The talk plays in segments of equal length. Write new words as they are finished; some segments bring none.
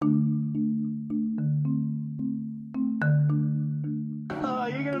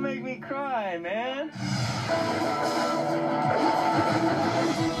gonna make me cry, man.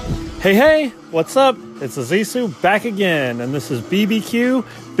 Hey, what's up? It's Azizu back again, and this is BBQ,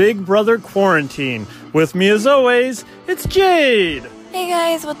 Big Brother Quarantine. With me as always, it's Jade. Hey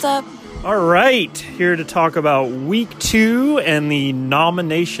guys, what's up? All right, here to talk about week 2 and the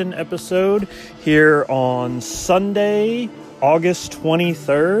nomination episode here on Sunday, August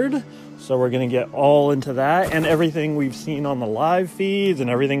 23rd. So we're going to get all into that and everything we've seen on the live feeds and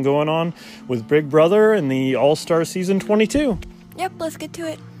everything going on with Big Brother and the All-Star Season 22. Yep, let's get to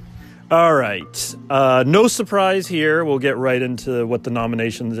it. All right. No surprise here. We'll get right into what the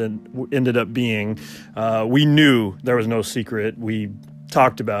nominations ended up being. We knew there was no secret. We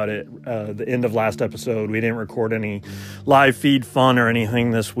talked about it the end of last episode. We didn't record any live feed fun or anything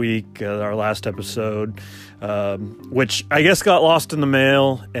this week, our last episode, which I guess got lost in the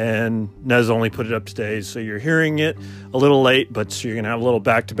mail, and Nez only put it up today, so you're hearing it a little late, but you're going to have a little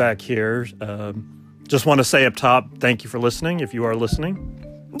back-to-back here. Just want to say up top, thank you for listening, if you are listening.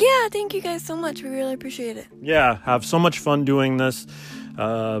 Yeah, thank you guys so much. We really appreciate it. Yeah, have so much fun doing this.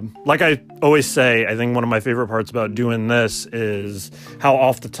 Like I always say, I think one of my favorite parts about doing this is how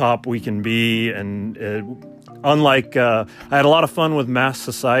off the top we can be. And unlike, I had a lot of fun with Mass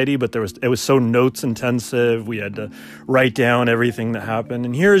Society, but it was so notes intensive. We had to write down everything that happened.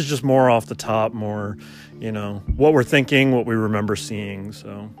 And here is just more off the top, more, what we're thinking, what we remember seeing.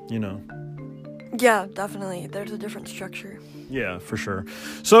 So, Yeah, definitely. There's a different structure. Yeah, for sure.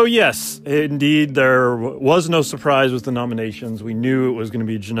 So, yes, indeed, there was no surprise with the nominations. We knew it was going to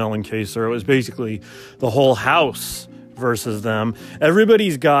be Janelle and Kaysar. It was basically the whole house versus them.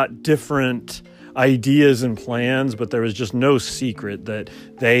 Everybody's got different ideas and plans, but there was just no secret that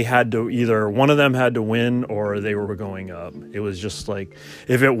they had to either one of them had to win or they were going up. It was just like,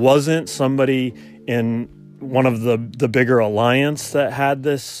 if it wasn't somebody in one of the bigger alliance that had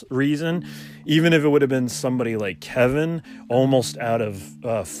this reason, even if it would have been somebody like Kevin, almost out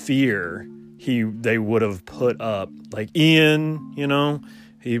of fear, they would have put up. Like Ian,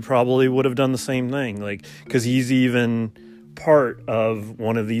 he probably would have done the same thing. Like, because he's even part of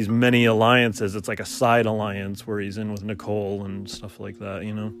one of these many alliances. It's like a side alliance where he's in with Nicole and stuff like that,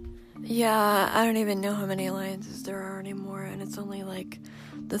 Yeah, I don't even know how many alliances there are anymore, and it's only like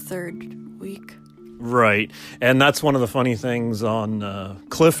the third week. Right. And that's one of the funny things on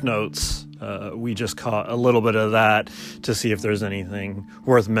Cliff Notes. We just caught a little bit of that to see if there's anything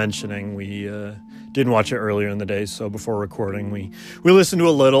worth mentioning. We didn't watch it earlier in the day, so before recording, we listened to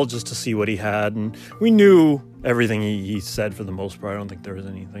a little just to see what he had, and we knew everything he said for the most part. I don't think there was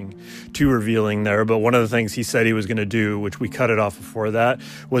anything too revealing there, but one of the things he said he was going to do, which we cut it off before that,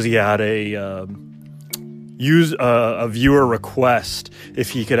 was he had use a viewer request if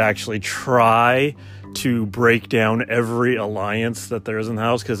he could actually try to break down every alliance that there is in the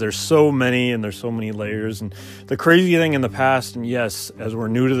house, because there's so many and there's so many layers. And the crazy thing in the past, and yes, as we're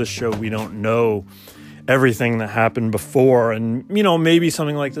new to the show, we don't know everything that happened before, and maybe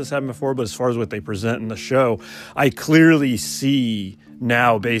something like this happened before, but as far as what they present in the show, I clearly see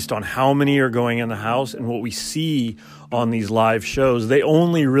now, based on how many are going in the house and what we see on these live shows, they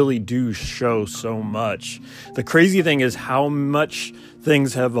only really do show so much. The crazy thing is how much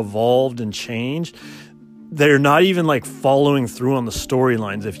things have evolved and changed. They're not even like following through on the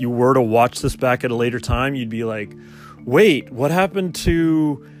storylines. If you were to watch this back at a later time, you'd be like, wait, what happened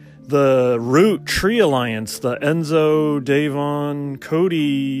to the Root Tree Alliance, the Enzo, Davon,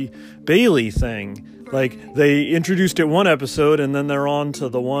 Cody, Bailey thing? Like, they introduced it one episode, and then they're on to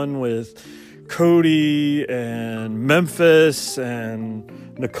the one with Cody and Memphis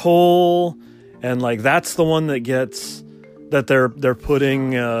and Nicole, and like that's the one that they're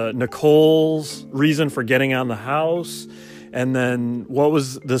putting Nicole's reason for getting out of the house. And then what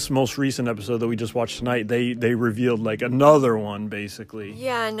was this most recent episode that we just watched tonight? They revealed like another one, basically.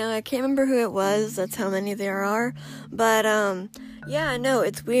 Yeah, no, I can't remember who it was. That's how many there are. But yeah, no,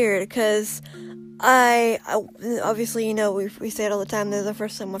 it's weird because I obviously, we say it all the time. They're the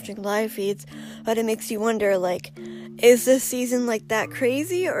first time watching live feeds, but it makes you wonder, like, is this season like that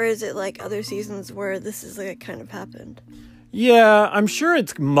crazy, or is it like other seasons where this is like kind of happened? Yeah, I'm sure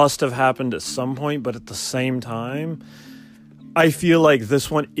it must have happened at some point, but at the same time, I feel like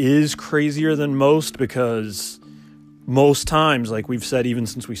this one is crazier than most, because most times, like we've said, even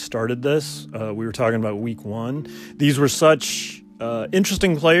since we started this, we were talking about week 1, these were such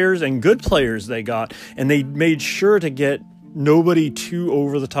interesting players and good players they got, and they made sure to get nobody too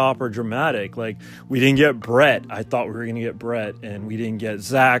over the top or dramatic. Like, we didn't get Brett. I thought we were going to get Brett, and we didn't get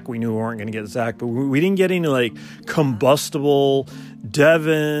Zach. We knew we weren't going to get Zach, but we didn't get any like combustible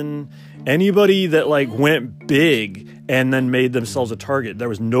Devin, anybody that like went big and then made themselves a target. There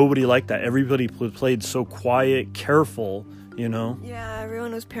was nobody like that. Everybody played so quiet, careful, you know? Yeah,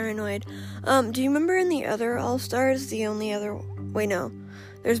 everyone was paranoid. Do you remember in the other All-Stars, the only other... Wait, no.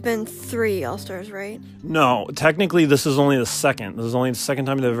 There's been 3 All-Stars, right? No, technically this is only the second. This is only the second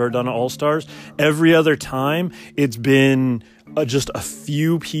time they've ever done All-Stars. Every other time, it's been just a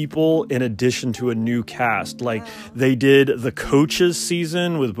few people in addition to a new cast. Like, they did the coaches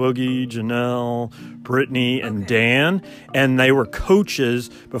season with Boogie, Janelle, Brittany, and Dan, and they were coaches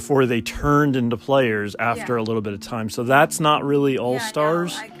before they turned into players after a little bit of time. So that's not really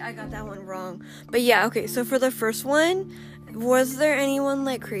All-Stars. Yeah, no, I got that one wrong. But yeah, okay, so for the first one, was there anyone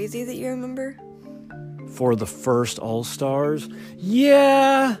like crazy that you remember? For the first All-Stars?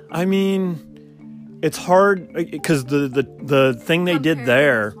 Yeah, I mean... It's hard because the thing they did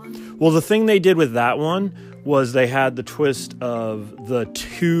there, well, the thing they did with that one was they had the twist of the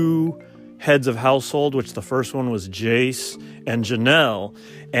 2 heads of household, which the first one was Jace and Janelle.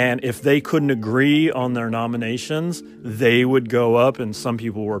 And if they couldn't agree on their nominations, they would go up, and some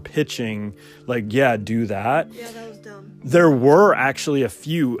people were pitching like, yeah, do that. Yeah, that was dumb. There were actually a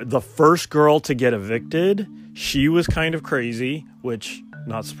few. The first girl to get evicted, she was kind of crazy, which...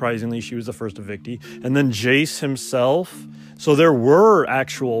 Not surprisingly, she was the first evictee. And then Jace himself. So there were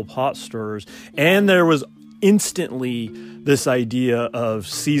actual pot stirrers. And there was instantly this idea of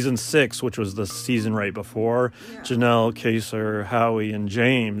season 6, which was the season right before. Yeah. Janelle, Kaysar, Howie, and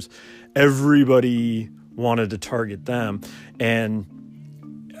James. Everybody wanted to target them. And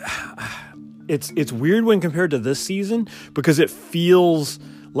it's weird when compared to this season because it feels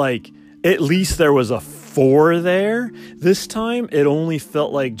like at least there was a 4 there. This time, it only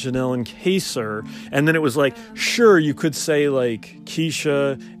felt like Janelle and Kaysar. And then it was like, sure, you could say like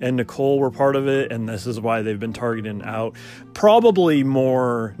Keisha and Nicole were part of it, and this is why they've been targeted out. Probably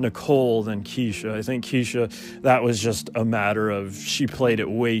more Nicole than Keisha. I think Keisha, that was just a matter of she played it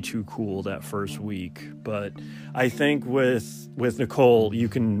way too cool that first week. But I think with Nicole, you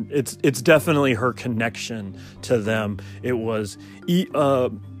can it's definitely her connection to them. It was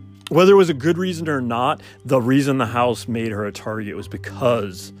whether it was a good reason or not, the reason the house made her a target was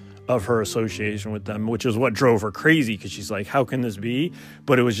because of her association with them, which is what drove her crazy, because she's like, how can this be?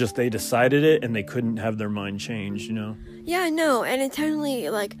 But it was just they decided it, and they couldn't have their mind changed, you know? Yeah, no, and it totally,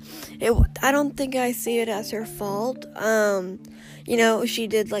 like, I don't think I see it as her fault. You know, she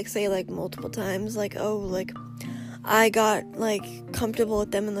did, like, say, like, multiple times, like, oh, like, I got, like, comfortable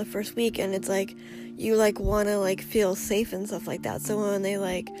with them in the first week, and it's like, you like want to like feel safe and stuff like that, so when they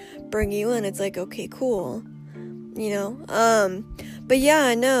like bring you in, it's like, okay, cool, you know. But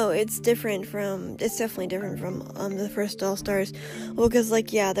yeah, no, it's definitely different from the first All-Stars. Well, because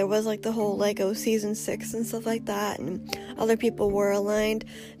like, yeah, there was like the whole like, oh, season 6 and stuff like that, and other people were aligned.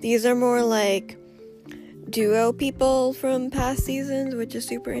 These are more like duo people from past seasons, which is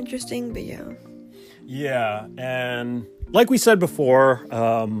super interesting. But yeah, and like we said before,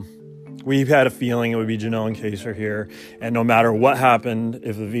 we've had a feeling it would be Janelle and Kaysar here, and no matter what happened,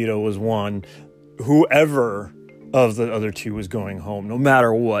 if the veto was won, whoever of the other 2 was going home, no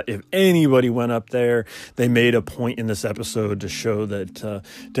matter what. If anybody went up there, they made a point in this episode to show that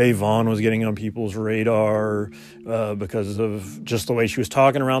Dave Vaughn was getting on people's radar because of just the way she was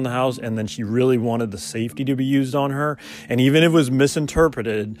talking around the house, and then she really wanted the safety to be used on her. And even if it was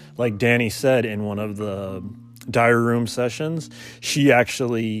misinterpreted, like Danny said in one of the diary room sessions, she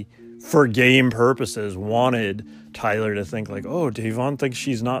actually, for game purposes, wanted Tyler to think like, oh, Davon thinks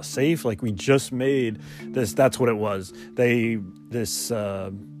she's not safe. Like, we just made this. That's what it was. This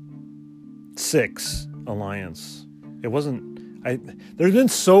 6 alliance. It wasn't. There's been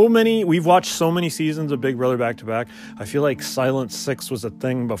so many. We've watched so many seasons of Big Brother back to back. I feel like Silent 6 was a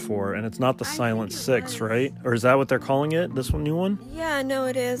thing before, and it's not the Silent 6, right? Or is that what they're calling it? This one, new one? Yeah, no,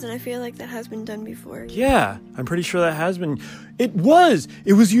 it is, and I feel like that has been done before. Yeah, I'm pretty sure that has been. It was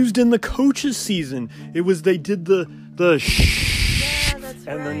used in the coaches season. They did the yeah, that's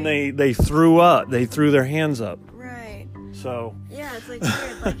and right. then they threw up. They threw their hands up. Right. So yeah, it's like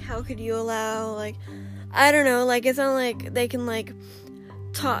weird. Like, how could you allow, like, I don't know, like, it's not like they can like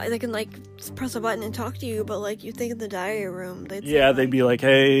talk, they can like press a button and talk to you, but like, you think in the diary room, they'd be like,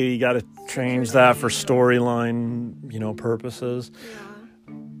 hey, you got to change that for storyline, purposes.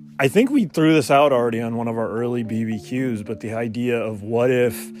 Yeah. I think we threw this out already on one of our early BBQs, but the idea of what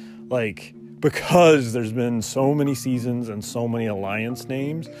if, like, because there's been so many seasons and so many alliance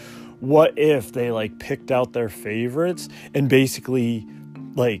names, what if they like picked out their favorites and basically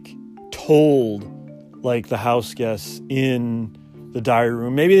like told like the house guests in the diary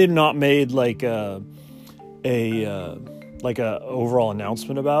room? Maybe they'd not made like a like a overall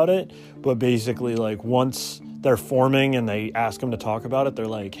announcement about it, but basically like once they're forming and they ask them to talk about it, they're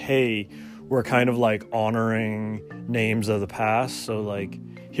like, hey, we're kind of like honoring names of the past. So like,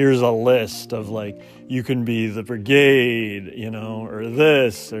 here's a list of like, you can be the brigade, you know, or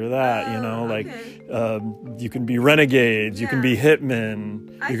this or that, you know, like, you can be renegades, you can be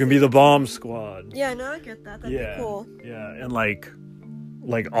hitmen, you can be the bomb squad. Yeah, no, I get that. That'd be cool. Yeah, and like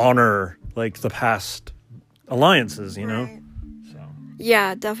honor like the past alliances, you know? So.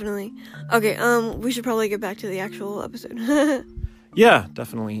 Yeah, definitely. Okay, we should probably get back to the actual episode. Yeah,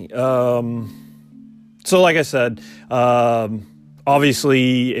 definitely. So like I said,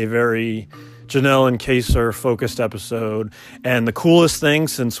 obviously a very Janelle and Kaysar focused episode. And the coolest thing,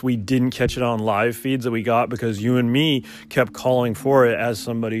 since we didn't catch it on live feeds that we got, because you and me kept calling for it as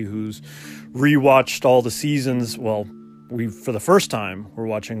somebody who's rewatched all the seasons. Well, for the first time, we're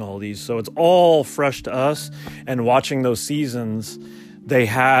watching all these. So it's all fresh to us. And watching those seasons, they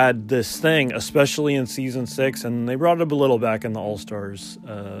had this thing, especially in season 6, and they brought it up a little back in the All-Stars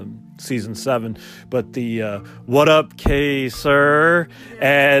season 7, but the what up, Kaysar?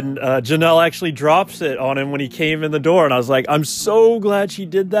 And Janelle actually drops it on him when he came in the door, and I was like, I'm so glad she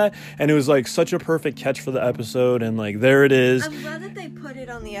did that, and it was like such a perfect catch for the episode, and like there it is. I'm glad that they put it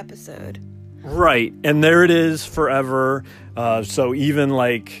on the episode. Right, and there it is forever. So even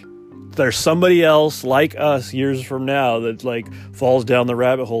like there's somebody else like us years from now that like falls down the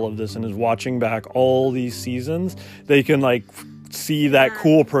rabbit hole of this and is watching back all these seasons, they can like see that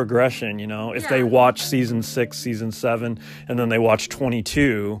cool progression, you know. If they watch season 6, season 7, and then they watch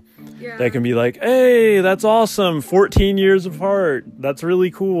 22, they can be like, hey, that's awesome, 14 years apart, that's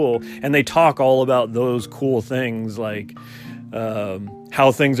really cool. And they talk all about those cool things, like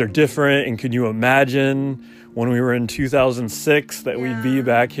how things are different, and can you imagine when we were in 2006 that we'd be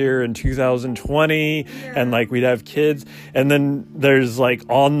back here in 2020 and like we'd have kids. And then there's like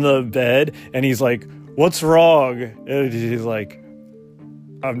on the bed and he's like, what's wrong? And he's like,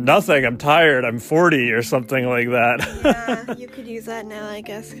 I'm nothing, I'm tired, I'm 40 or something like that. Yeah, you could use that now, I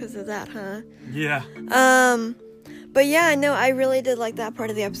guess, because of that, huh? Yeah. But yeah, no, I really did like that part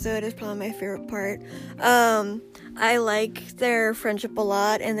of the episode. It's probably my favorite part. I like their friendship a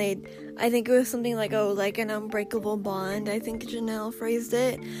lot, and I think it was something like, like an unbreakable bond, I think Janelle phrased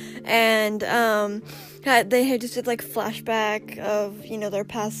it. And they had just did like flashback of, you know, their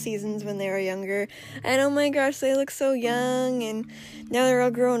past seasons when they were younger, and oh my gosh, they look so young, and now they're all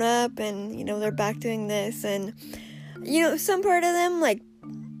grown up, and you know, they're back doing this. And you know, some part of them like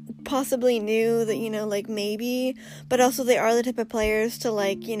possibly knew that, you know, like maybe, but also they are the type of players to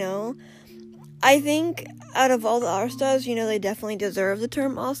like, you know, I think out of all the All-Stars, you know, they definitely deserve the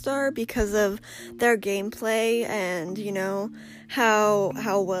term All-Star because of their gameplay and, you know, how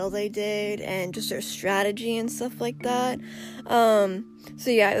well they did and just their strategy and stuff like that.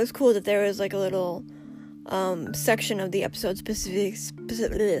 So yeah, it was cool that there was like a little section of the episode specifically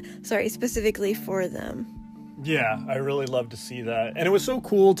for them. Yeah, I really love to see that. And it was so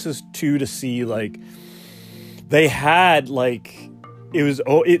cool to see like they had like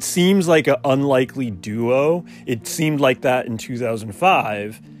it seems like an unlikely duo. It seemed like that in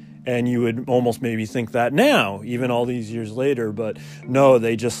 2005, and you would almost maybe think that now, even all these years later, but no,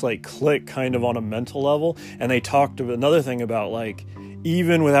 they just like click kind of on a mental level. And they talked about another thing about like,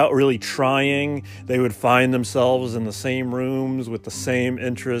 even without really trying, they would find themselves in the same rooms with the same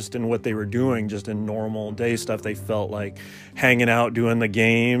interest in what they were doing, just in normal day stuff. They felt like hanging out, doing the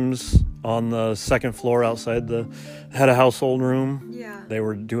games on the second floor outside the head of household room. Yeah. They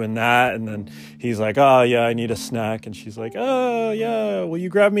were doing that, and then he's like, oh, yeah, I need a snack. And she's like, oh, yeah, will you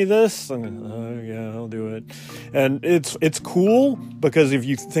grab me this? And, oh, yeah, I'll do it. And it's cool, because if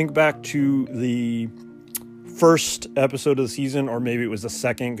you think back to the first episode of the season, or maybe it was the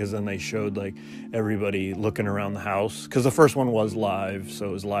second, because then they showed like everybody looking around the house, because the first one was live, so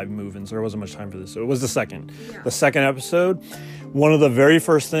it was live moving, so there wasn't much time for this. So it was the second episode. One of the very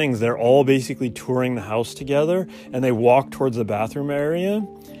first things, they're all basically touring the house together, and they walk towards the bathroom area,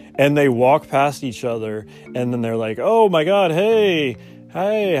 and they walk past each other, and then they're like, oh my god, hey,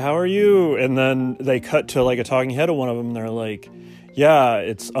 how are you? And then they cut to like a talking head of one of them, and they're like, yeah,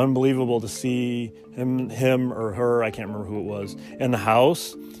 it's unbelievable to see him or her, I can't remember who it was, in the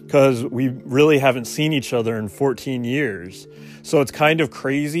house, because we really haven't seen each other in 14 years. So it's kind of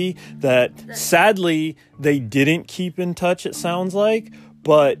crazy that sadly they didn't keep in touch, it sounds like,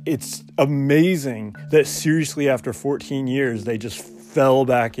 but it's amazing that seriously after 14 years they just fell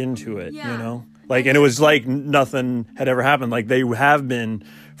back into it, you know? Like, and it was like nothing had ever happened. Like, they have been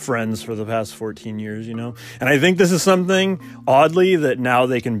friends for the past 14 years, you know? And I think this is something, oddly, that now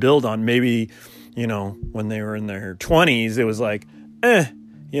they can build on. Maybe you know, when they were in their 20s, it was like,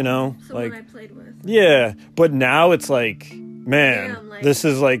 you know, Someone like, I played with. yeah. But now it's like, man, Damn, like- this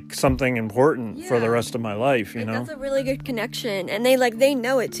is like something important for the Yeah. rest of my life, you Like, know? that's a really good connection, and they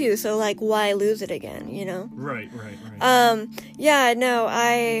know it too. So like, why lose it again? You know? Right. Yeah, no,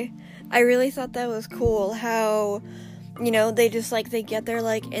 I really thought that was cool how, you know, they just like they get their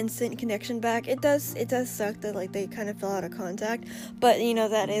like instant connection back. It does suck that like they kind of fell out of contact, but you know,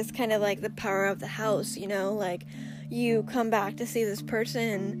 that is kind of like the power of the house, you know, like you come back to see this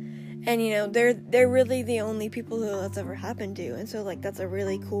person and you know, they're really the only people who that's ever happened to, and so like that's a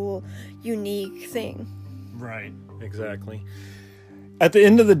really cool, unique thing. Right, exactly. At the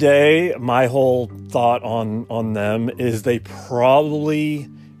end of the day, my whole thought on them is they probably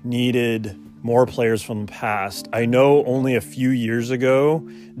needed more players from the past. I know only a few years ago,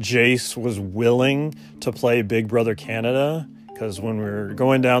 Jace was willing to play Big Brother Canada, because when we were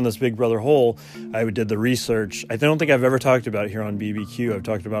going down this Big Brother hole, I did the research. I don't think I've ever talked about it here on BBQ. I've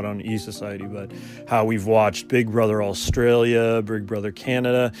talked about it on E-Society, but how we've watched Big Brother Australia, Big Brother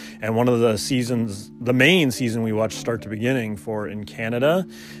Canada, and one of the seasons, the main season we watched start to beginning for in Canada,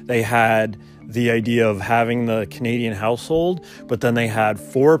 they had the idea of having the Canadian household, but then they had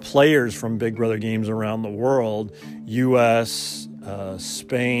 4 players from Big Brother games around the world, US,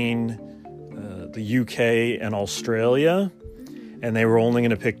 Spain, the UK, and Australia. And they were only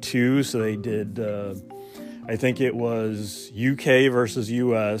going to pick 2, so they did, I think it was UK versus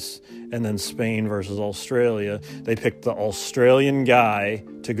US, and then Spain versus Australia. They picked the Australian guy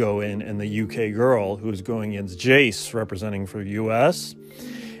to go in, and the UK girl who was going against Jace, representing for US.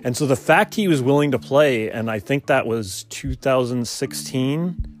 And so the fact he was willing to play, and I think that was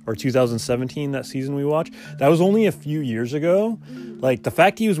 2016 or 2017, that season we watched, that was only a few years ago. Like, the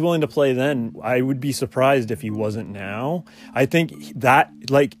fact he was willing to play then, I would be surprised if he wasn't now. I think that,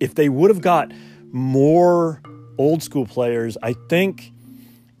 like, if they would have got more old school players, I think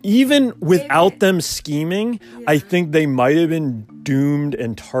even without them scheming, I think they might have been doomed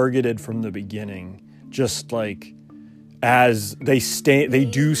and targeted from the beginning. Just like, as they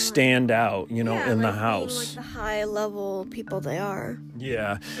do stand out, you know, in the house. Being, like, the high level people they are.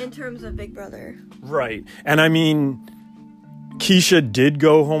 Yeah. In terms of Big Brother. Right. And I mean, Keisha did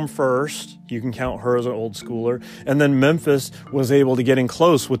go home first. You can count her as an old schooler. And then Memphis was able to get in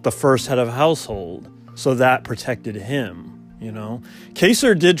close with the first head of household. So that protected him, you know.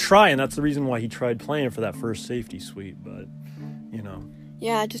 Kaser did try, and that's the reason why he tried playing for that first safety suite. But, you know.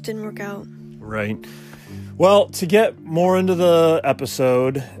 Yeah, it just didn't work out. Right. Well, to get more into the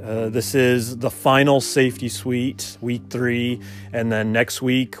episode, this is the final safety suite, week 3, and then next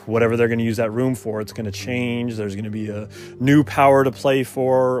week, whatever they're going to use that room for, it's going to change. There's going to be a new power to play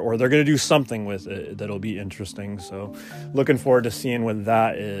for, or they're going to do something with it that'll be interesting. So looking forward to seeing what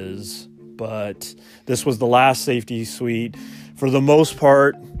that is. But this was the last safety suite. For the most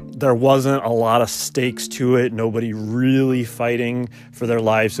part, there wasn't a lot of stakes to it. Nobody really fighting for their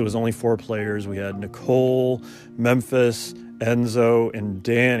lives. It was only 4 players. We had Nicole, Memphis, Enzo, and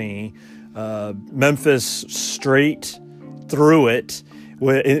Danny. Memphis straight through it.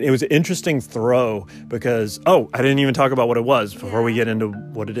 It was an interesting throw because, I didn't even talk about what it was before we get into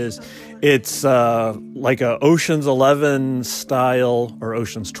what it is. It's like a Ocean's 11 style, or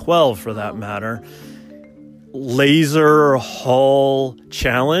Ocean's 12 for that matter, laser hull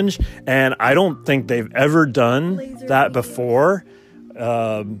challenge, and I don't think they've ever done that before.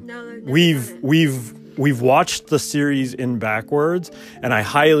 We've watched the series in backwards, and I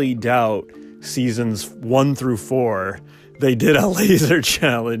highly doubt seasons 1 through 4 they did a laser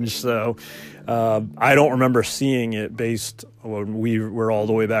challenge. So I don't remember seeing it based when we're all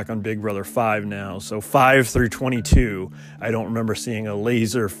the way back on Big Brother 5 now. So 5 through 22, I don't remember seeing a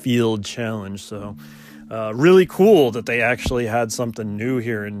laser field challenge. So really cool that they actually had something new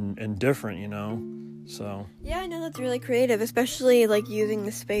here and different, you know. So yeah, I know that's really creative, especially like using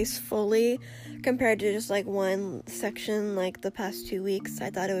the space fully compared to just like one section like the past 2 weeks. I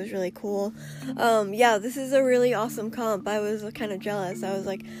thought it was really cool. Yeah, this is a really awesome comp. I was kind of jealous. I was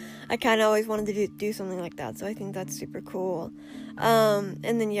like, I kind of always wanted to do something like that, so I think that's super cool. And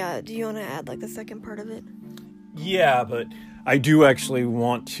then yeah, do you want to add like the second part of it? Yeah, but I do actually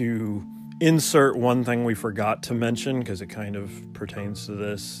want to insert one thing we forgot to mention because it kind of pertains to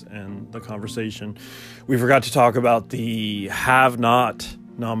this and the conversation. We forgot to talk about the have not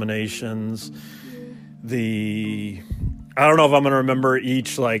nominations. I don't know if I'm going to remember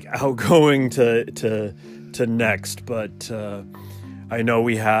each like outgoing to next, but I know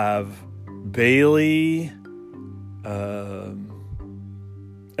we have Bailey,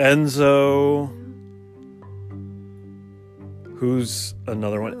 Enzo, who's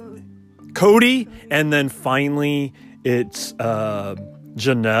another one? Cody, and then finally it's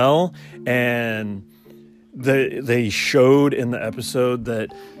Janelle, and they showed in the episode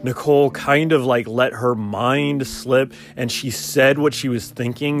that Nicole kind of like let her mind slip, and she said what she was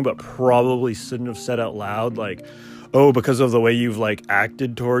thinking, but probably shouldn't have said out loud, like, oh, because of the way you've like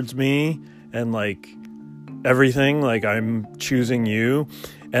acted towards me and like everything, like I'm choosing you.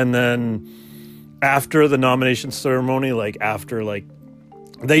 And then after the nomination ceremony, like after like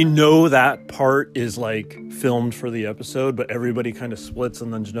they know that part is like filmed for the episode, but everybody kind of splits,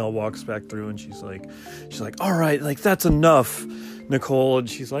 and then Janelle walks back through and she's like, all right, like that's enough, Nicole. And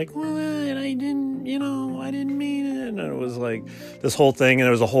she's like, well, I didn't mean it. And it was like this whole thing, and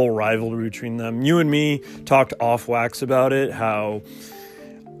there was a whole rivalry between them. You and me talked off wax about it, how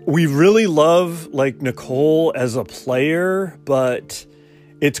we really love like Nicole as a player, but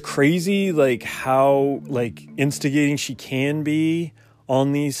it's crazy like how like instigating she can be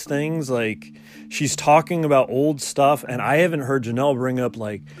on these things. Like she's talking about old stuff, and I haven't heard Janelle bring up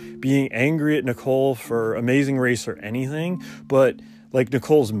like being angry at Nicole for Amazing Race or anything, but like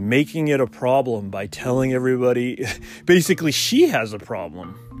Nicole's making it a problem by telling everybody basically she has a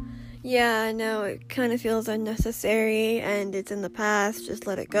problem. Yeah, no, it kind of feels unnecessary, and it's in the past. Just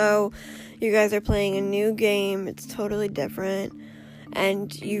let it go. You guys are playing a new game. It's totally different,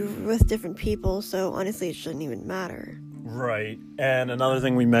 and you're with different people, so honestly it shouldn't even matter. Right. And another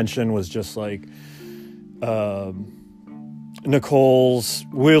thing we mentioned was just like Nicole's,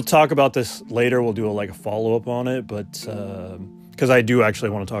 we'll talk about this later, we'll do a follow-up on it, but because I do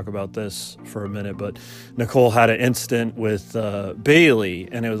actually want to talk about this for a minute, but Nicole had an incident with Bailey,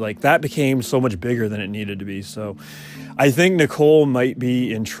 and it was like that became so much bigger than it needed to be. So I think Nicole might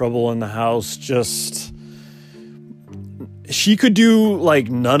be in trouble in the house. Just she could do like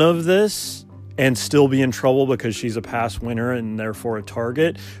none of this and still be in trouble because she's a past winner and therefore a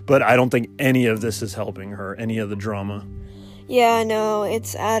target, but I don't think any of this is helping her, any of the drama. Yeah, no,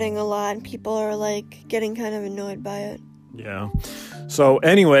 it's adding a lot, and people are like getting kind of annoyed by it. Yeah. So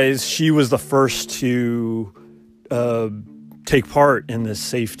anyways, she was the first to take part in this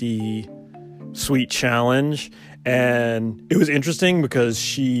safety suite challenge. And it was interesting because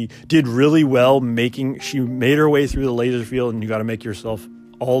she did really well she made her way through the laser field, and you got to make yourself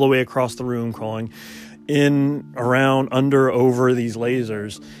all the way across the room, crawling in, around, under, over these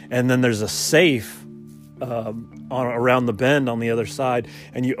lasers. And then there's a safe around the bend on the other side,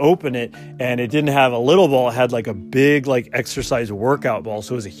 and you open it, and it didn't have a little ball, it had like a big like exercise workout ball,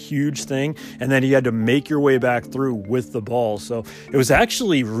 so it was a huge thing, and then you had to make your way back through with the ball. So it was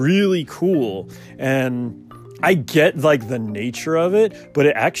actually really cool, and I get like the nature of it, but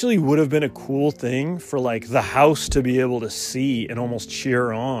it actually would have been a cool thing for like the house to be able to see and almost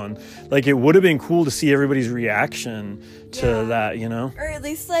cheer on. Like it would have been cool to see everybody's reaction to that, you know? Or at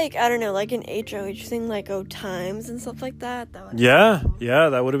least like, I don't know, like an HOH thing, like times and stuff like that. That would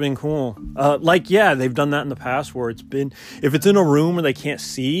that would have been cool. They've done that in the past where it's been, if it's in a room where they can't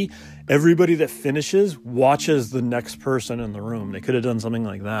see, everybody that finishes watches the next person in the room. They could have done something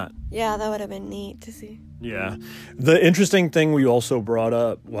like that. Yeah, that would have been neat to see. Yeah. The interesting thing we also brought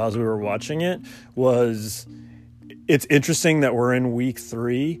up while we were watching it was it's interesting that we're in week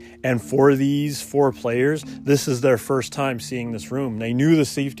 3, and for these 4 players, this is their first time seeing this room. They knew the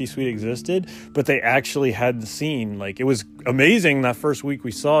safety suite existed, but they actually hadn't seen. Like, it was amazing that first week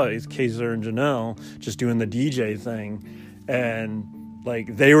we saw it, Kaiser and Janelle just doing the DJ thing, and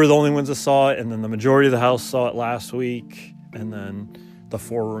like they were the only ones that saw it, and then the majority of the house saw it last week, and then the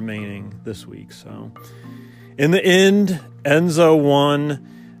 4 remaining this week. So in the end, Enzo won.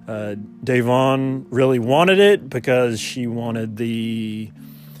 Devon really wanted it because she wanted the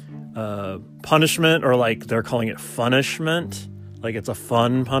punishment, or like they're calling it funishment. Like it's a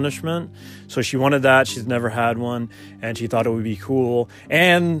fun punishment. So she wanted that. She's never had one, and she thought it would be cool.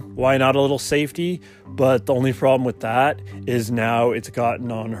 And why not a little safety? But the only problem with that is now it's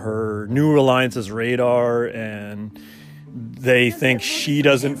gotten on her New Alliance's radar, and they think she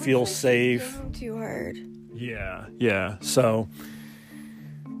doesn't feel safe. Too hard. Yeah. So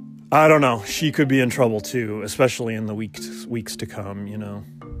I don't know. She could be in trouble too, especially in the weeks to come, you know.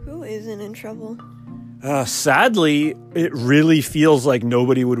 Who isn't in trouble? Sadly, it really feels like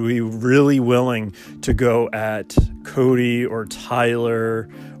nobody would be really willing to go at Cody or Tyler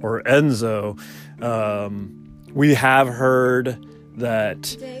or Enzo. We have heard that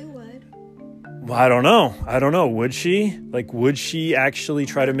They would. Well, I don't know. Would she? Like, would she actually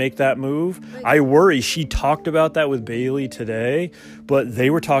try to make that move? I worry. She talked about that with Bailey today, but they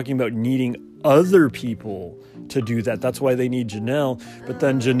were talking about needing other people to do that. That's why they need Janelle. But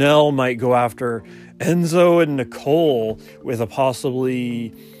then Janelle might go after Enzo and Nicole with a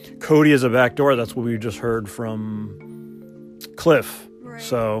possibly Cody is a backdoor. That's what we just heard from Cliff. Right.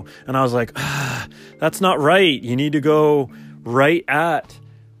 So, and I was like, that's not right. You need to go right at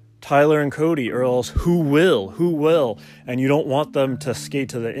Tyler and Cody, or else who will? And you don't want them to skate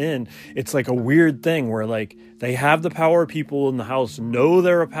to the end. It's like a weird thing where like they have the power, people in the house know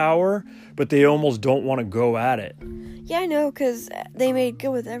they're a power, but they almost don't want to go at it. Yeah, I know, because they made good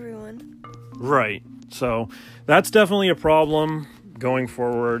with everyone. Right. So that's definitely a problem going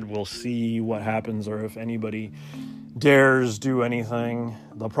forward. We'll see what happens, or if anybody dares do anything.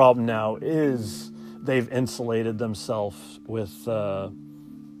 The problem now is they've insulated themselves with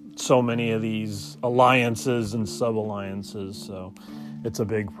so many of these alliances and sub-alliances, so it's a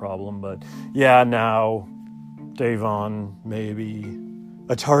big problem. But yeah, now Da'Vonne may be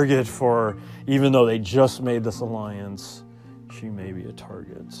a target for, even though they just made this alliance, she may be a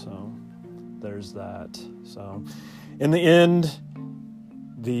target, so there's that. So in the end,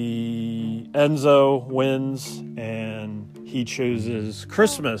 the Enzo wins and he chooses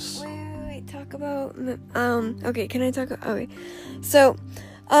Christmas. Wait, talk about, okay, can I talk, okay, so,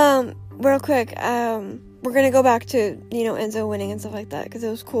 real quick, we're gonna go back to, Enzo winning and stuff like that, because it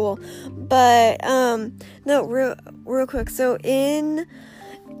was cool, but, no, real quick, so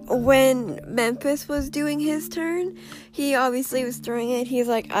when Memphis was doing his turn, he obviously was throwing it, he's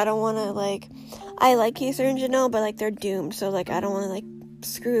like, I don't want to, I like Kaysar and Janelle, but, they're doomed, so, I don't want to,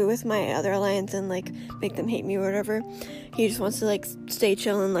 screw with my other alliance and, make them hate me or whatever. He just wants to, stay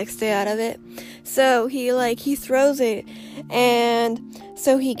chill and, stay out of it. So, he throws it, and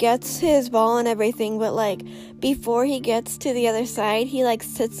so he gets his ball and everything, but, before he gets to the other side, he,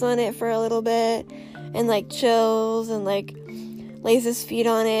 sits on it for a little bit, and, chills, and, lays his feet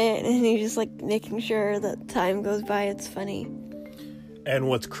on it, and he's just, making sure that time goes by. It's funny. And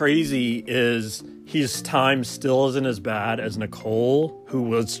what's crazy is his time still isn't as bad as Nicole, who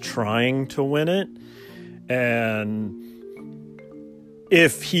was trying to win it. And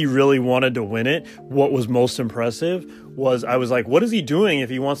if he really wanted to win it, what was most impressive was, I was like, what is he doing if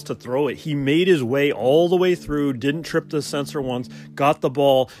he wants to throw it? He made his way all the way through, didn't trip the sensor once, got the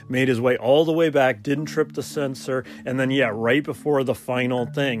ball, made his way all the way back, didn't trip the sensor, and then, right before the final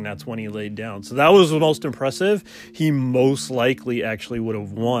thing, that's when he laid down. So that was the most impressive. He most likely actually would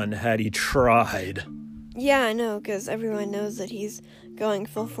have won had he tried. Yeah, I know, because everyone knows that he's going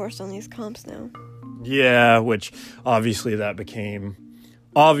full force on these comps now. Yeah, which obviously that became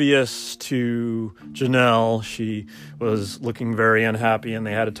obvious to Janelle. She was looking very unhappy, and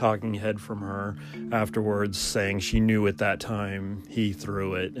they had a talking head from her afterwards saying she knew at that time he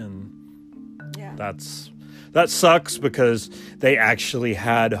threw it, and yeah, that sucks, because they actually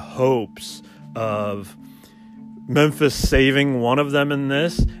had hopes of Memphis saving one of them in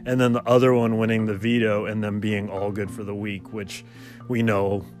this, and then the other one winning the veto, and them being all good for the week, which we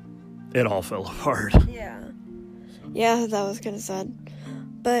know it all fell apart. Yeah, that was kind of sad.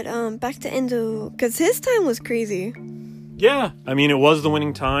 But back to Enzo, because his time was crazy. Yeah, I mean, it was the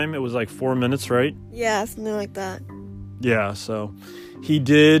winning time. It was 4 minutes, right? Yeah, something like that. Yeah, so he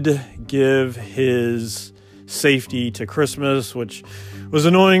did give his safety to Christmas, which was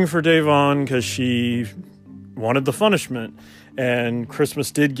annoying for Da'Vonne because she wanted the punishment. And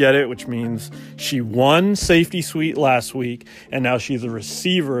Christmas did get it, which means she won Safety Suite last week, and now she's the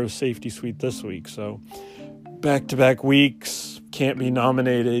receiver of Safety Suite this week. So back-to-back weeks, can't be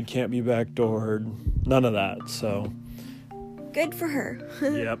nominated, can't be backdoored, none of that. So good for her.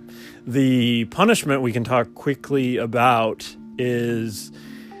 Yep. The punishment we can talk quickly about is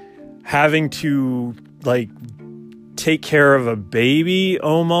having to take care of a baby,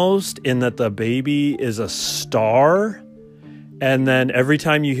 almost, in that the baby is a star. And then every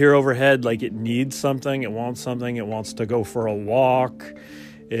time you hear overhead, it needs something, it wants to go for a walk,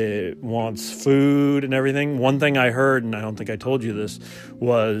 it wants food and everything. One thing I heard, and I don't think I told you this,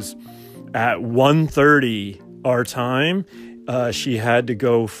 was at 1:30 our time, she had to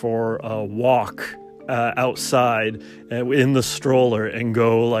go for a walk outside in the stroller and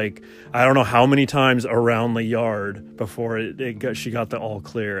go I don't know how many times around the yard before she got the all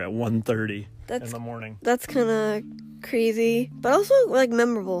clear at 1:30 in the morning. That's kind of crazy, but also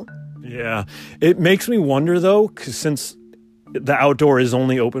memorable. Yeah, it makes me wonder though, because since the outdoor is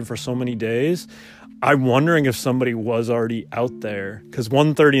only open for so many days, I'm wondering if somebody was already out there, because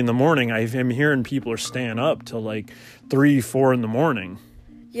 1:30 in the morning, I'm hearing people are staying up till 3-4 in the morning.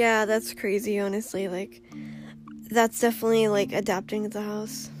 Yeah, that's crazy, honestly. That's definitely adapting to the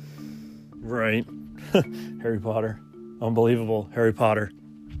house. Right. Harry Potter. Unbelievable. Harry Potter.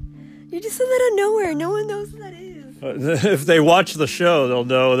 You just said that out of nowhere. No one knows who that is. If they watch the show, they'll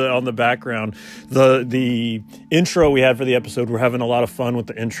know that on the background, the intro we had for the episode, we're having a lot of fun with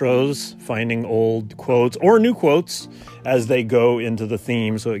the intros, finding old quotes or new quotes as they go into the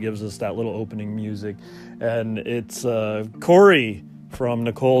theme. So it gives us that little opening music. And it's Corey from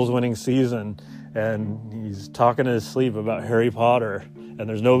Nicole's Winning Season. And he's talking in his sleep about Harry Potter. And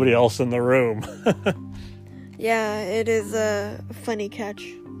there's nobody else in the room. Yeah, it is a funny catch.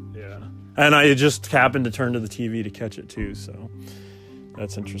 Yeah. And I just happened to turn to the TV to catch it too, so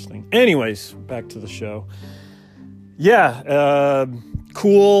that's interesting. Anyways, back to the show. Yeah,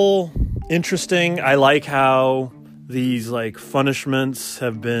 cool, interesting. I like how these like punishments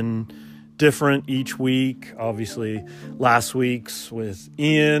have been different each week. Obviously, last week's with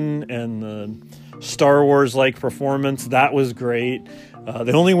Ian and the Star Wars like performance, that was great.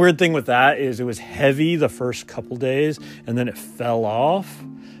 The only weird thing with that is it was heavy the first couple days and then it fell off.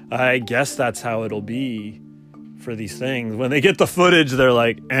 I guess that's how it'll be for these things. When they get the footage, they're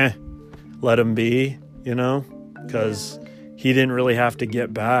like, let him be, you know? Because he didn't really have to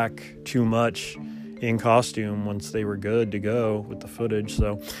get back too much in costume once they were good to go with the footage.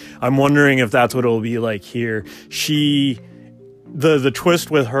 So I'm wondering if that's what it'll be like here. The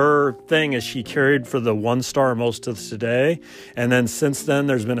twist with her thing is she carried for the 1-star most of today, and then since then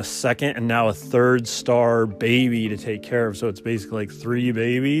there's been a second and now a 3rd-star baby to take care of. So it's basically like 3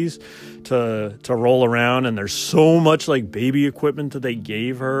 babies to roll around, and there's so much like baby equipment that they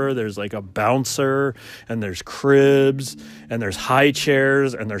gave her. There's like a bouncer, and there's cribs, and there's high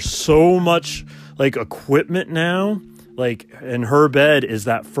chairs, and there's so much like equipment now. Like, in her bed is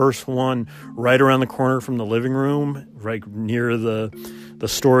that first one right around the corner from the living room, right near the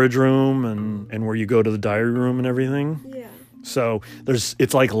storage room and where you go to the diary room and everything. Yeah. So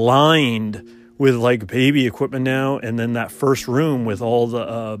it's like lined with like baby equipment now. And then that first room with all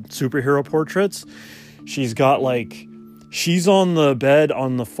the superhero portraits, she's on the bed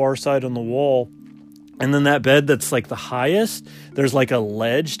on the far side on the wall. And then that bed that's like the highest, there's like a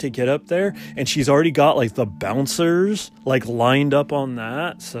ledge to get up there. And she's already got like the bouncers like lined up on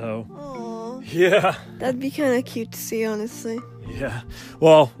that. So, Aww. Yeah. That'd be kind of cute to see, honestly. Yeah.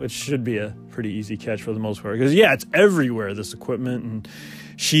 Well, it should be a pretty easy catch for the most part. Because, yeah, it's everywhere, this equipment. And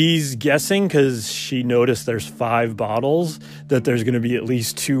she's guessing, because she noticed there's 5 bottles, that there's going to be at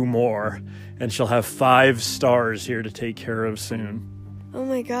least 2 more. And she'll have 5 stars here to take care of soon. Oh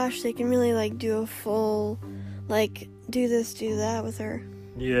my gosh, they can really like do a full, like, do this, do that with her.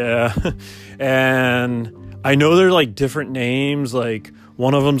 Yeah. And I know they're like different names. Like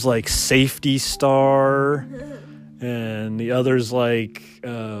one of them's like Safety Star, and the other's like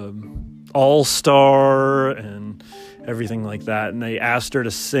All Star and everything like that. And they asked her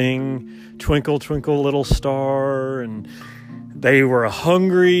to sing Twinkle Twinkle Little Star, and they were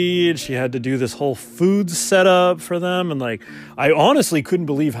hungry, and she had to do this whole food setup for them. And like, I honestly couldn't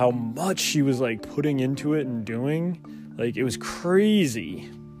believe how much she was like putting into it and doing. Like, it was crazy.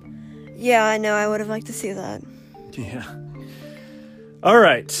 Yeah, I know. I would have liked to see that. Yeah. All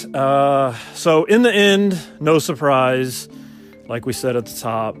right. So in the end, no surprise. Like we said at the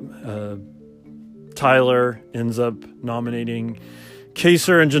top, Tyler ends up nominating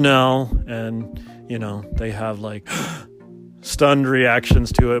Kaser and Janelle, and you know, they have like stunned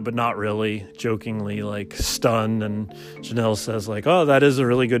reactions to it, but not really, jokingly like stunned. And Janelle says like, oh, that is a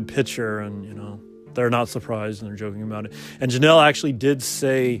really good picture. And, you know, they're not surprised and they're joking about it. And Janelle actually did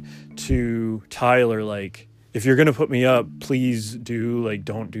say to Tyler, like, if you're going to put me up, please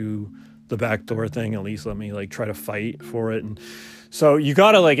don't do the backdoor thing. At least let me like try to fight for it. And so you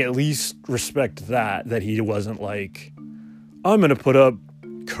got to like at least respect that he wasn't like, I'm going to put up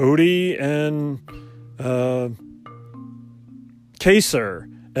Cody and, Kaser,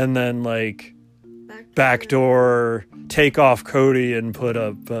 and then like backdoor take off Cody and put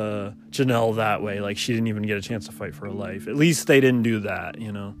up Janelle that way. Like, she didn't even get a chance to fight for her life. At least they didn't do that,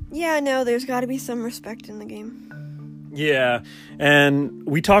 you know? Yeah, no, there's got to be some respect in the game. Yeah, and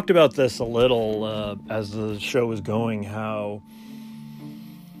we talked about this a little as the show was going, how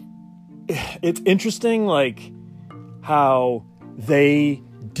it's interesting, like, how they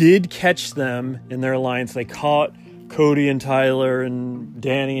did catch them in their alliance. They caught Cody and Tyler and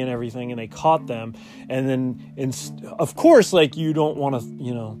Danny and everything, and they caught them. And then, of course, like, you don't want to,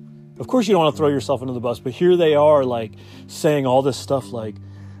 you know, of course you don't want to throw yourself into the bus, but here they are, like, saying all this stuff, like,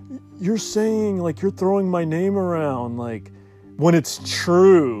 you're saying, like, you're throwing my name around, like, when it's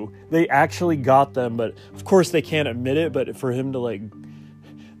true. They actually got them, but of course they can't admit it. But for him to, like,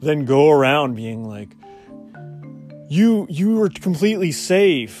 then go around being like, You were completely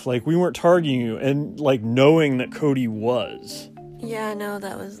safe. Like, we weren't targeting you. And, like, knowing that Cody was. Yeah, no,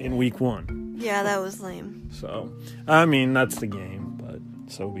 that was... in week 1. Yeah, that was lame. So, I mean, that's the game, but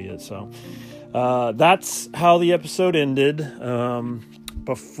so be it. So, that's how the episode ended.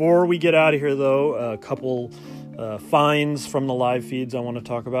 Before we get out of here, though, a couple finds from the live feeds I want to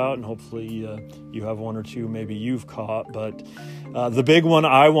talk about, and hopefully you have one or two maybe you've caught. But the big one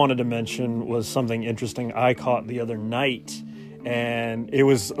I wanted to mention was something interesting I caught the other night, and it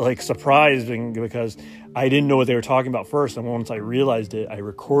was like surprising because I didn't know what they were talking about first, and once I realized it, I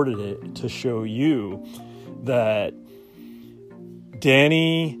recorded it to show you that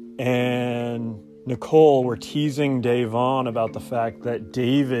Danny and Nicole were teasing Davon about the fact that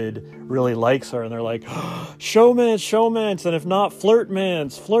David really likes her, and they're like, showmance, and if not,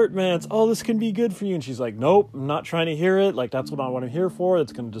 flirtmance, oh, this can be good for you. And she's like, nope, I'm not trying to hear it. Like, that's what I'm here for.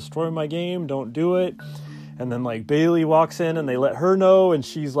 It's going to destroy my game. Don't do it. And then, like, Bailey walks in, and they let her know, and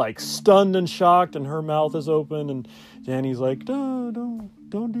she's, like, stunned and shocked, and her mouth is open, and Danny's like, no,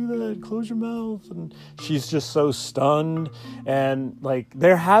 don't do that, close your mouth. And she's just so stunned, and like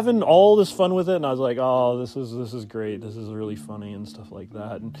they're having all this fun with it, and I was like, oh, this is great, this is really funny and stuff like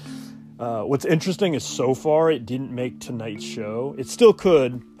that. And what's interesting is so far it didn't make tonight's show. It still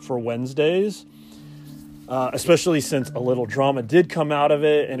could for Wednesdays, especially since a little drama did come out of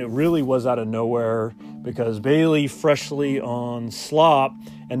it, and it really was out of nowhere because Bailey, freshly on slop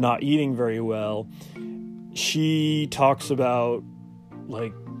and not eating very well, she talks about,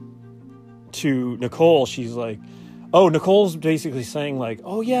 like, to Nicole, she's like, oh, Nicole's basically saying, like,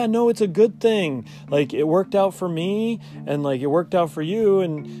 oh yeah, no, it's a good thing, like, it worked out for me, and like, it worked out for you.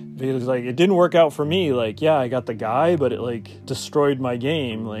 And Bailey's like, it didn't work out for me, like, yeah, I got the guy, but it like destroyed my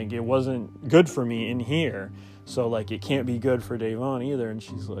game, like, it wasn't good for me in here, so like, it can't be good for Davon either. And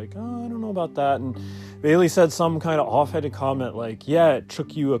she's like, oh, I don't know about that. And Bailey said some kind of offhanded comment like, yeah, it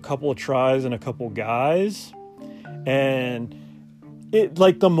took you a couple of tries and a couple guys, and it,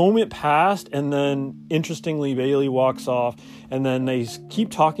 like, the moment passed, and then interestingly Bailey walks off, and then they keep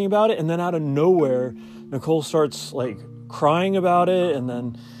talking about it, and then out of nowhere Nicole starts like crying about it, and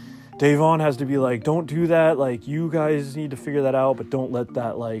then Davon has to be like, don't do that, like, you guys need to figure that out, but don't let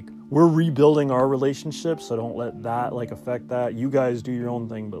that, like, we're rebuilding our relationship, so don't let that like affect that. You guys do your own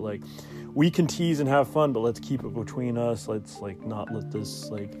thing, but like, we can tease and have fun, but let's keep it between us. Let's like not let this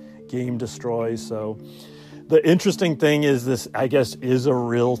like game destroy. So the interesting thing is this, I guess, is a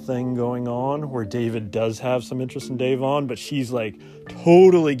real thing going on where David does have some interest in Davon, but she's like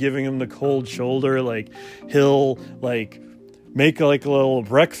totally giving him the cold shoulder. Like, he'll like make like a little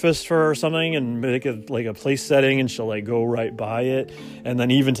breakfast for her or something and make it like a place setting, and she'll like go right by it. And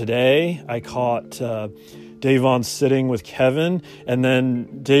then even today I caught Davon sitting with Kevin, and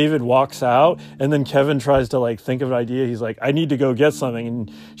then David walks out, and then Kevin tries to like think of an idea. He's like, I need to go get something,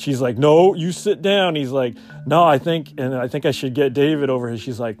 and she's like, no, you sit down. He's like, no, I think I should get David over here.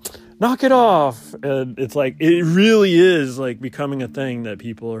 She's like, knock it off. And it's like, it really is like becoming a thing that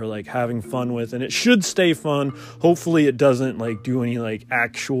people are like having fun with, and it should stay fun. Hopefully it doesn't like do any like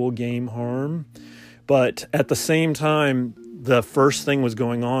actual game harm, but at the same time, the first thing was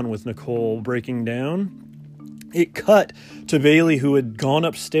going on with Nicole breaking down. It cut to Bailey, who had gone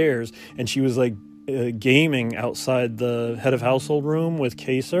upstairs, and she was like gaming outside the head of household room with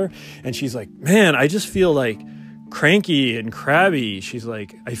Kaser, and she's like, man, I just feel like cranky and crabby. She's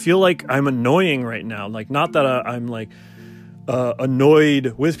like, I feel like I'm annoying right now. Like, not that I'm like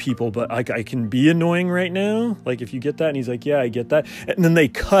annoyed with people, but I can be annoying right now, like, if you get that. And he's like, yeah, I get that. And then they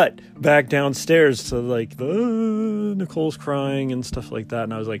cut back downstairs to like Nicole's crying and stuff like that,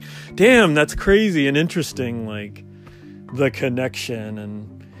 and I was like, damn, that's crazy and interesting, like the connection.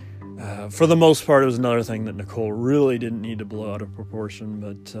 And for the most part, it was another thing that Nicole really didn't need to blow out of proportion,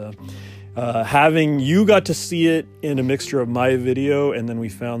 but having you got to see it in a mixture of my video, and then we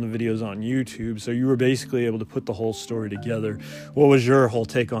found the videos on YouTube, so you were basically able to put the whole story together. What was your whole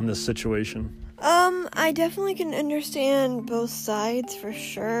take on this situation? I definitely can understand both sides for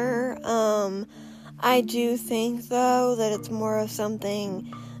sure. I do think, though, that it's more of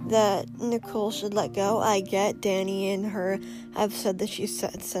something that Nicole should let go. I get Danny and her have said that she's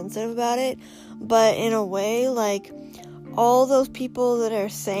sensitive about it, but in a way, like, all those people that are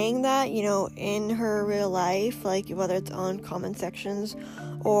saying that, you know, in her real life, like whether it's on comment sections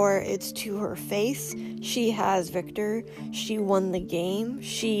or it's to her face, she has Victor. She won the game.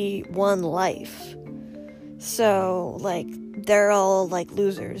 She won life. So, like, they're all, like,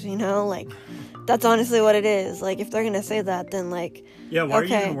 losers, you know? Like, that's honestly what it is. Like, if they're gonna say that, then, like, yeah, why are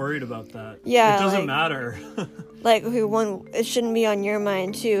you even worried about that? Yeah, it doesn't like, matter. Like, who won? It shouldn't be on your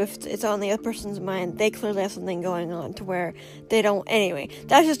mind too. If it's on the other person's mind, they clearly have something going on to where they don't. Anyway,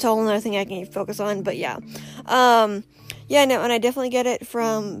 that's just a whole other thing I can focus on. But yeah, Yeah, no, and I definitely get it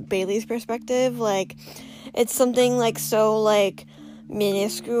from Bailey's perspective. Like, it's something, like, so, like,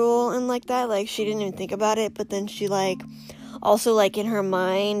 minuscule and like that. Like, she didn't even think about it, but then she, like, also, like, in her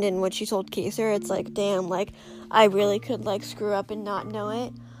mind and what she told Kaser, it's like, damn, like, I really could, like, screw up and not know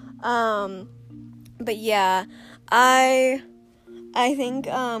it. But yeah, I think,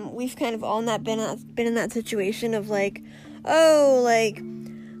 we've kind of all been in that situation of, like, oh, like,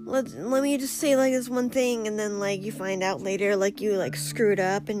 let me just say, like, this one thing, and then, like, you find out later, like, you, like, screwed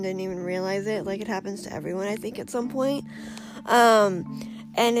up and didn't even realize it. Like, it happens to everyone, I think, at some point. And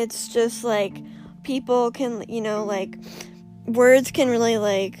it's just, like, people can, you know, like, words can really,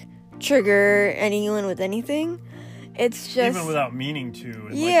 like, trigger anyone with anything. It's just... Even without meaning to.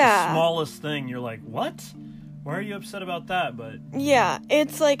 And, yeah. Like, the smallest thing, you're like, what? Why are you upset about that? But... Yeah,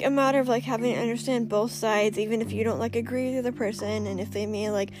 it's, like, a matter of, like, having to understand both sides, even if you don't, like, agree with the other person, and if they may,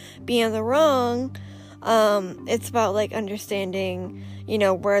 like, be on the wrong. It's about, like, understanding, you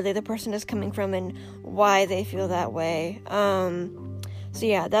know, where the other person is coming from and why they feel that way. So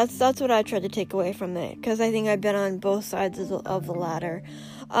yeah, that's what I tried to take away from it, because I think I've been on both sides of the ladder.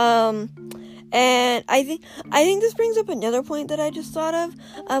 And I think this brings up another point that I just thought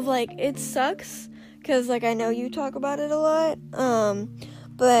of like, it sucks, because, like, I know you talk about it a lot,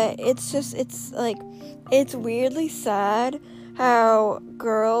 but it's like, it's weirdly sad how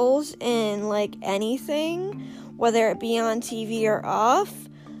girls in, like, anything, whether it be on TV or off,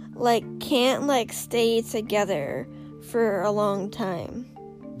 like, can't, like, stay together for a long time.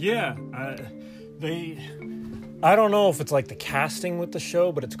 Yeah, I don't know if it's, like, the casting with the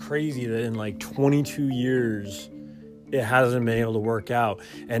show, but it's crazy that in, like, 22 years, it hasn't been able to work out.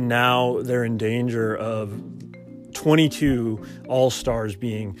 And now they're in danger of 22 all-stars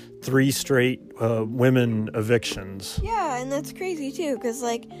being 3 straight women evictions. Yeah, and that's crazy too, because,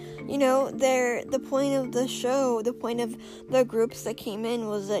 like, you know, the point of the show, the point of the groups that came in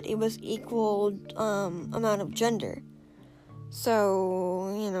was that it was equal amount of gender.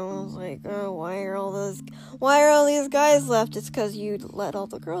 So, you know, I was like, oh, why are all these guys left? It's because you let all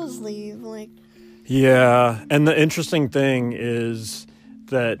the girls leave, like. Yeah, and the interesting thing is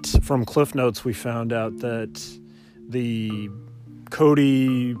that from Cliff Notes we found out that the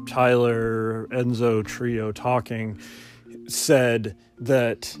Cody, Tyler, Enzo trio talking said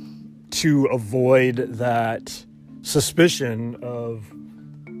that to avoid that suspicion of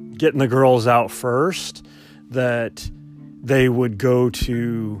getting the girls out first, that they would go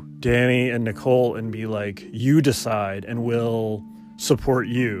to Danny and Nicole and be like, you decide and we'll support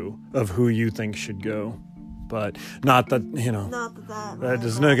you of who you think should go. But not that, you know, that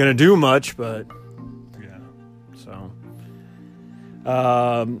is not going to do much, but yeah. So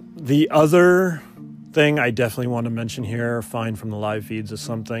the other thing I definitely want to mention here, find from the live feeds, is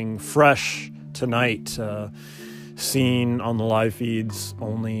something fresh tonight, seen on the live feeds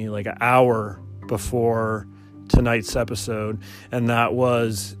only like an hour before tonight's episode, and that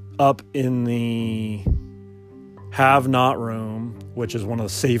was up in the Have Not room, which is one of the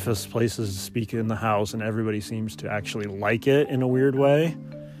safest places to speak in the house, and everybody seems to actually like it in a weird way.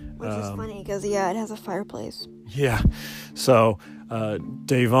 Which is funny, because, yeah, it has a fireplace. Yeah. So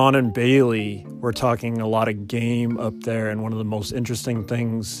Davon and Bailey were talking a lot of game up there, and one of the most interesting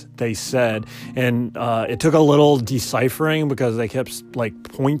things they said, and it took a little deciphering because they kept, like,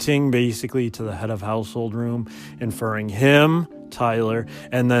 pointing basically to the head of household room, inferring him, Tyler,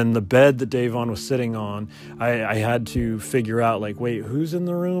 and then the bed that Davon was sitting on. I had to figure out, like, wait, who's in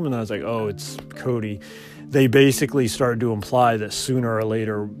the room? And I was like, oh, it's Cody. They basically started to imply that sooner or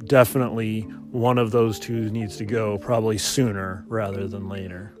later, definitely one of those two needs to go, probably sooner rather than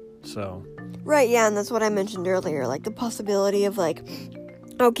later. So, right, yeah, and that's what I mentioned earlier, like, the possibility of, like,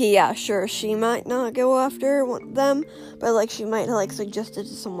 okay, yeah, sure, she might not go after them, but, like, she might, like, suggest it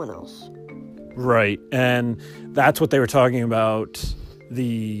to someone else. Right, and that's what they were talking about,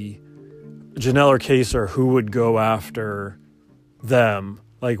 the Janelle or Kaser, who would go after them.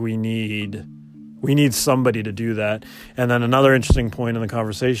 Like, we need somebody to do that. And then another interesting point in the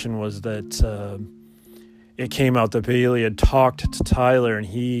conversation was that it came out that Bailey had talked to Tyler, and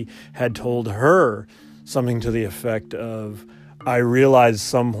he had told her something to the effect of, I realize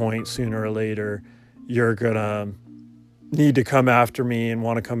some point sooner or later you're gonna need to come after me and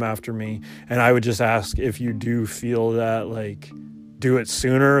want to come after me, and I would just ask if you do feel that, like, do it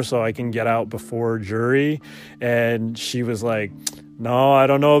sooner so I can get out before jury. And she was like, no, I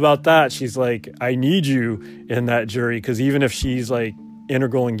don't know about that. She's like, I need you in that jury, because even if she's, like,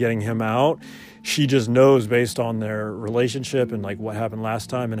 integral in getting him out, she just knows, based on their relationship and, like, what happened last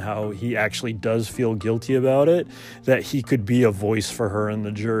time and how he actually does feel guilty about it, that he could be a voice for her in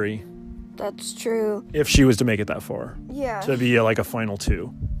the jury. That's true. If she was to make it that far. Yeah. To be like a final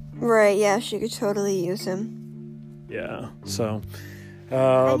 2. Right, yeah, she could totally use him. Yeah, so...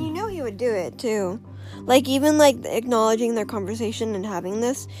 and you know he would do it, too. Like, even, like, acknowledging their conversation and having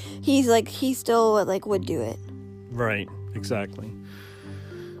this, he still, like, would do it. Right, exactly.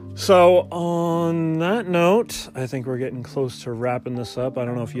 So, on that note, I think we're getting close to wrapping this up. I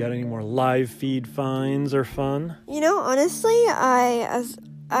don't know if you had any more live feed finds or fun. You know, honestly, as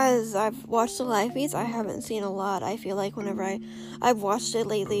I've watched the live feeds, I haven't seen a lot. I feel like whenever I've watched it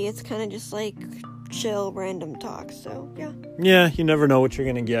lately, it's kind of just, like, chill, random talk, so, yeah. Yeah, you never know what you're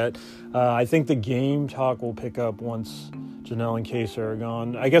going to get. I think the game talk will pick up once Janelle and Case are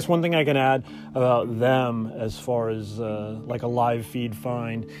gone. I guess one thing I can add about them as far as like a live feed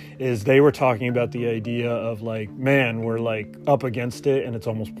find is they were talking about the idea of like, man, we're like up against it and it's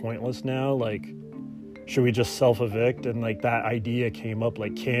almost pointless now. Like, should we just self-evict? And like that idea came up,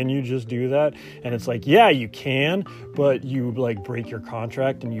 like, can you just do that? And it's like, yeah, you can, but you like break your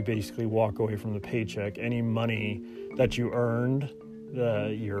contract and you basically walk away from the paycheck. Any money that you earned,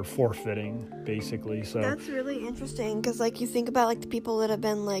 you're forfeiting, basically. So that's really interesting because, like, you think about like the people that have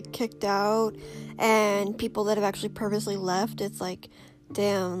been like kicked out and people that have actually purposely left. It's like,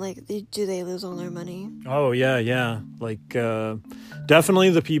 damn, like, do they lose all their money? Oh yeah, like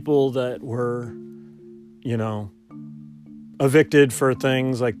definitely the people that were, you know, evicted for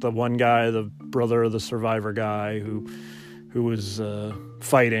things like the one guy, the brother of the survivor guy who was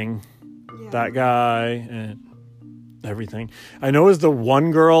fighting that guy and everything. I know it was the one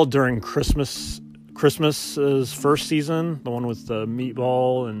girl during Christmas's first season, the one with the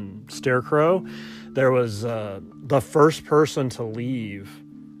meatball and Scarecrow. There was the first person to leave.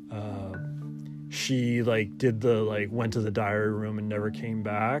 She like went to the diary room and never came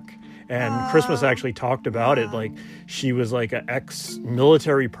back. And Christmas actually talked about it. Like, she was like an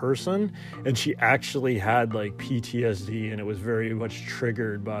ex-military person and she actually had like PTSD, and it was very much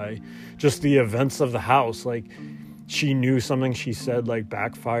triggered by just the events of the house. Like, she knew something she said like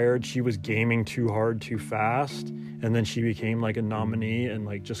backfired. She was gaming too hard too fast, and then she became like a nominee and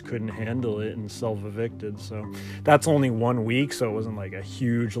like just couldn't handle it and self-evicted. So that's only 1 week, so it wasn't like a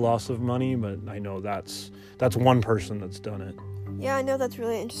huge loss of money, but I know that's one person that's done it. Yeah, I know, that's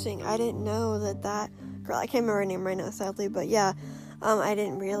really interesting. I didn't know that girl, I can't remember her name right now, sadly, but yeah, I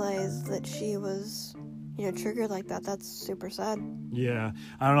didn't realize that she was, you know, triggered like that. That's super sad. Yeah,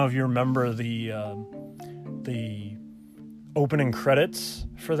 I don't know if you remember the opening credits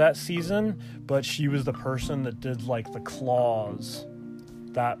for that season, but she was the person that did like the claws.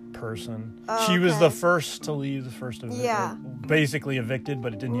 That person. Oh, she was okay. the first to leave, the first evicted. Yeah. Basically evicted,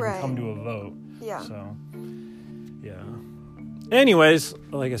 but it didn't even Right. come to a vote. Yeah. So, yeah. Anyways,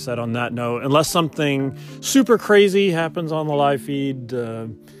 like I said, on that note, unless something super crazy happens on the live feed,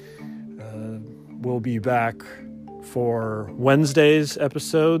 we'll be back for Wednesday's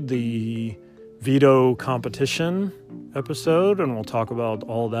episode, the veto competition episode, and we'll talk about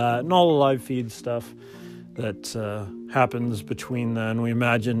all that and all the live feed stuff that happens between then. We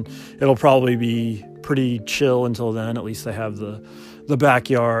imagine it'll probably be pretty chill until then. At least they have the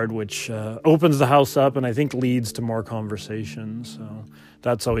backyard, which opens the house up and I think leads to more conversations. So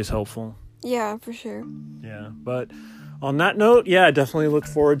that's always helpful. Yeah, for sure. Yeah, but on that note, yeah, I definitely look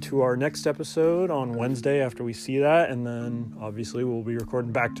forward to our next episode on Wednesday after we see that. And then obviously we'll be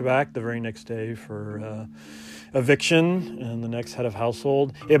recording back to back the very next day for eviction and the next head of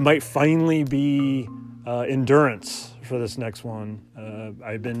household. It might finally be endurance for this next one.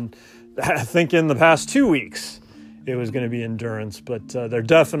 I've been thinking the past 2 weeks it was going to be endurance, but they're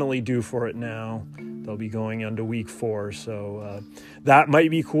definitely due for it now. They'll be going into week 4, so that might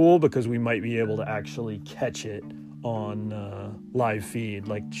be cool because we might be able to actually catch it on live feed,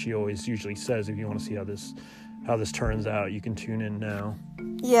 like she always usually says. If you want to see how this turns out, you can tune in now.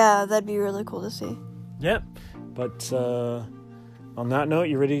 Yeah, that'd be really cool to see. Yep. But on that note,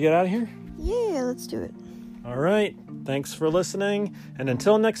 you ready to get out of here? Yeah, let's do it. All right. Thanks for listening. And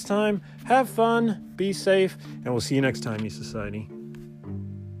until next time, have fun, be safe, and we'll see you next time, E-Society.